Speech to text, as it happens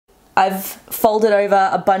I've folded over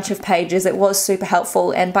a bunch of pages. It was super helpful,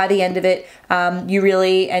 and by the end of it, you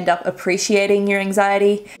really end up appreciating your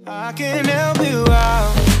anxiety. I can help you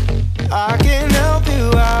out. I can help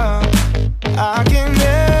you out. I can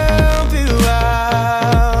help you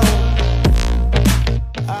out.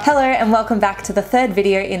 Hello and welcome back to the third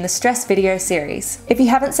video in the stress video series. If you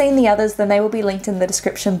haven't seen the others, then they will be linked in the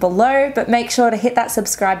description below, but make sure to hit that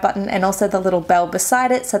subscribe button and also the little bell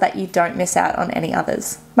beside it so that you don't miss out on any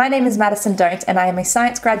others. My name is Madison Dohnt and I am a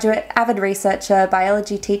science graduate, avid researcher,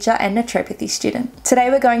 biology teacher and naturopathy student. Today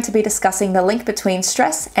we're going to be discussing the link between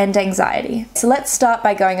stress and anxiety. So let's start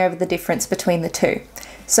by going over the difference between the two.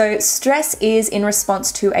 So stress is in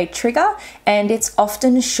response to a trigger and it's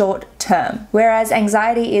often short term, whereas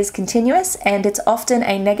anxiety is continuous and it's often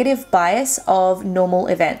a negative bias of normal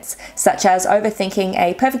events, such as overthinking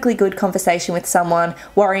a perfectly good conversation with someone,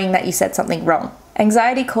 worrying that you said something wrong.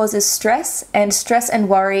 Anxiety causes stress and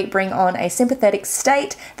worry bring on a sympathetic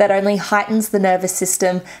state that only heightens the nervous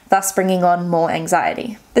system, thus bringing on more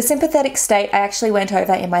anxiety. The sympathetic state I actually went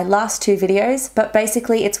over in my last two videos, but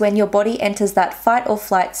basically it's when your body enters that fight or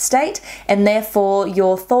flight state and therefore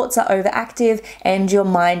your thoughts are overactive and your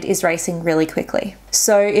mind is racing really quickly.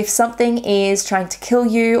 So if something is trying to kill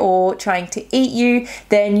you or trying to eat you,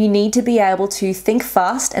 then you need to be able to think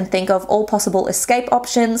fast and think of all possible escape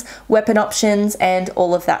options, weapon options, and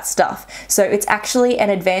all of that stuff. So it's actually an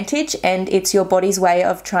advantage and it's your body's way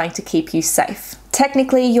of trying to keep you safe.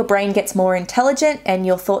 Technically, your brain gets more intelligent and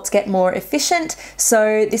your thoughts get more efficient,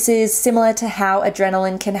 so this is similar to how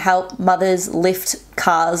adrenaline can help mothers lift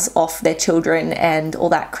cars off their children and all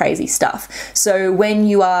that crazy stuff. So when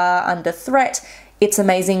you are under threat, it's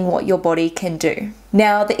amazing what your body can do.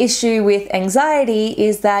 Now, the issue with anxiety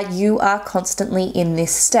is that you are constantly in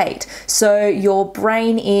this state. So your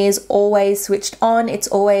brain is always switched on, it's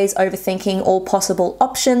always overthinking all possible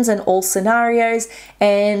options and all scenarios,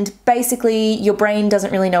 and basically your brain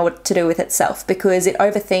doesn't really know what to do with itself because it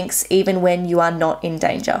overthinks even when you are not in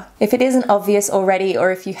danger. If it isn't obvious already, or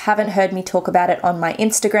if you haven't heard me talk about it on my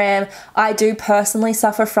Instagram, I do personally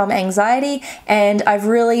suffer from anxiety, and I've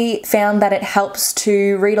really found that it helps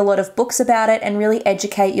to read a lot of books about it and really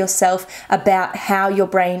educate yourself about how your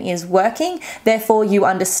brain is working, therefore you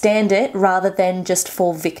understand it rather than just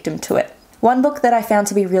fall victim to it. One book that I found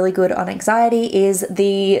to be really good on anxiety is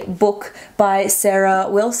the book by Sarah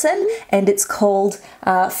Wilson, and it's called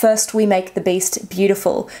First We Make the Beast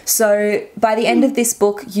Beautiful. So by the end of this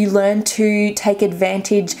book, you learn to take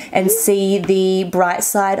advantage and see the bright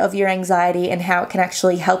side of your anxiety and how it can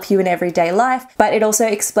actually help you in everyday life. But it also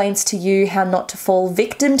explains to you how not to fall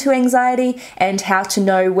victim to anxiety and how to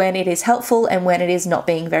know when it is helpful and when it is not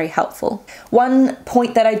being very helpful. One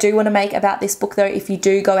point that I do want to make about this book though, if you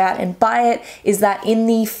do go out and buy it, is that in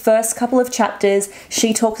the first couple of chapters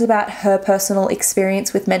she talks about her personal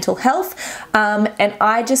experience with mental health, and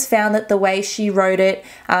I just found that the way she wrote it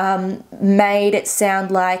made it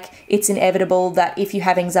sound like it's inevitable that if you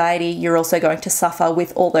have anxiety you're also going to suffer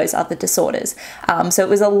with all those other disorders. So it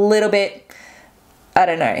was a little bit, I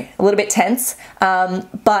don't know, a little bit tense,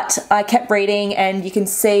 but I kept reading and you can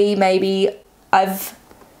see maybe I've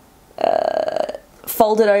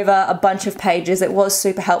folded over a bunch of pages. It was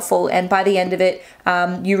super helpful, and by the end of it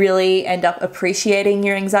you really end up appreciating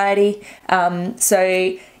your anxiety.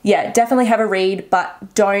 So yeah, definitely have a read,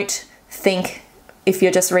 but don't think if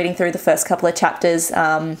you're just reading through the first couple of chapters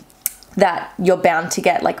that you're bound to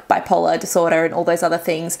get like bipolar disorder and all those other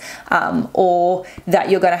things, or that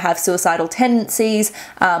you're going to have suicidal tendencies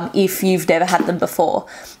if you've never had them before.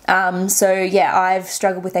 So yeah, I've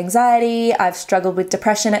struggled with anxiety, I've struggled with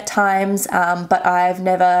depression at times, but I've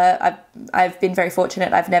been very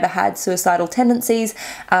fortunate. I've never had suicidal tendencies,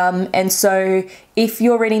 and so if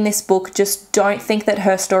you're reading this book, just don't think that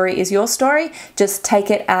her story is your story. Just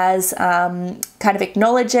take it as kind of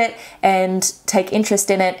acknowledge it and take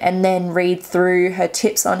interest in it, and then read through her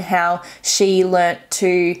tips on how she learnt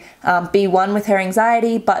to be one with her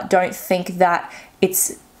anxiety, but don't think that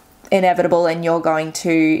it's inevitable and you're going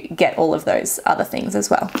to get all of those other things as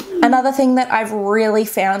well. Another thing that I've really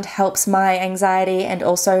found helps my anxiety and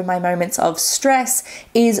also my moments of stress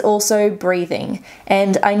is also breathing.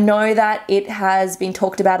 And I know that it has been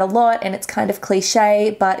talked about a lot and it's kind of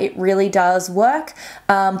cliche, but it really does work.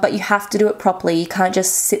 But you have to do it properly. You can't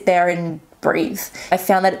just sit there and breathe. I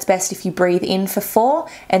found that it's best if you breathe in for 4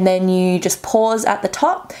 and then you just pause at the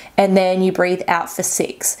top and then you breathe out for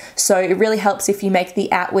 6. So it really helps if you make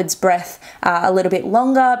the outwards breath a little bit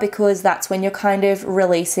longer, because that's when you're kind of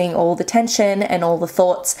releasing all the tension and all the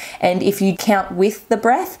thoughts. And if you count with the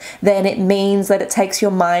breath, then it means that it takes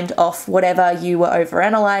your mind off whatever you were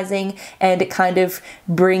overanalyzing and it kind of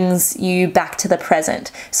brings you back to the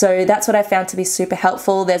present. So that's what I found to be super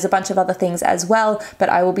helpful. There's a bunch of other things as well, but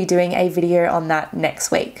I will be doing a video on that next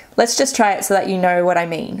week. Let's just try it so that you know what I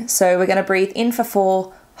mean. So we're going to breathe in for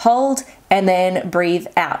 4, hold, and then breathe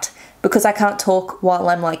out. Because I can't talk while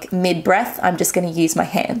I'm like mid-breath, I'm just going to use my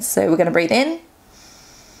hands. So we're going to breathe in.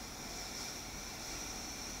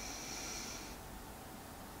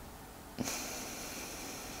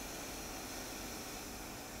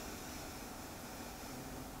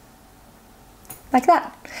 Like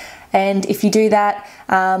that. And if you do that,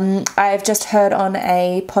 I've just heard on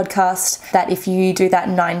a podcast that if you do that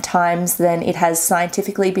 9 times, then it has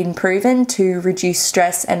scientifically been proven to reduce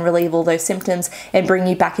stress and relieve all those symptoms and bring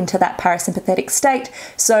you back into that parasympathetic state.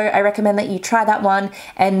 So I recommend that you try that one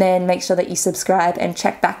and then make sure that you subscribe and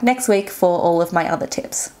check back next week for all of my other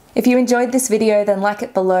tips. If you enjoyed this video, then like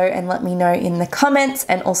it below and let me know in the comments,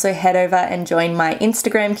 and also head over and join my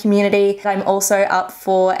Instagram community. I'm also up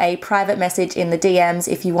for a private message in the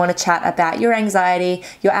DMs if you want to chat about your anxiety,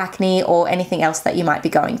 your acne, or anything else that you might be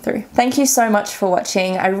going through. Thank you so much for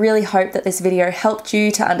watching. I really hope that this video helped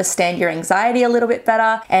you to understand your anxiety a little bit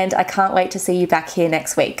better, and I can't wait to see you back here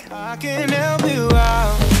next week. I can help you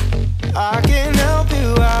out. I can help you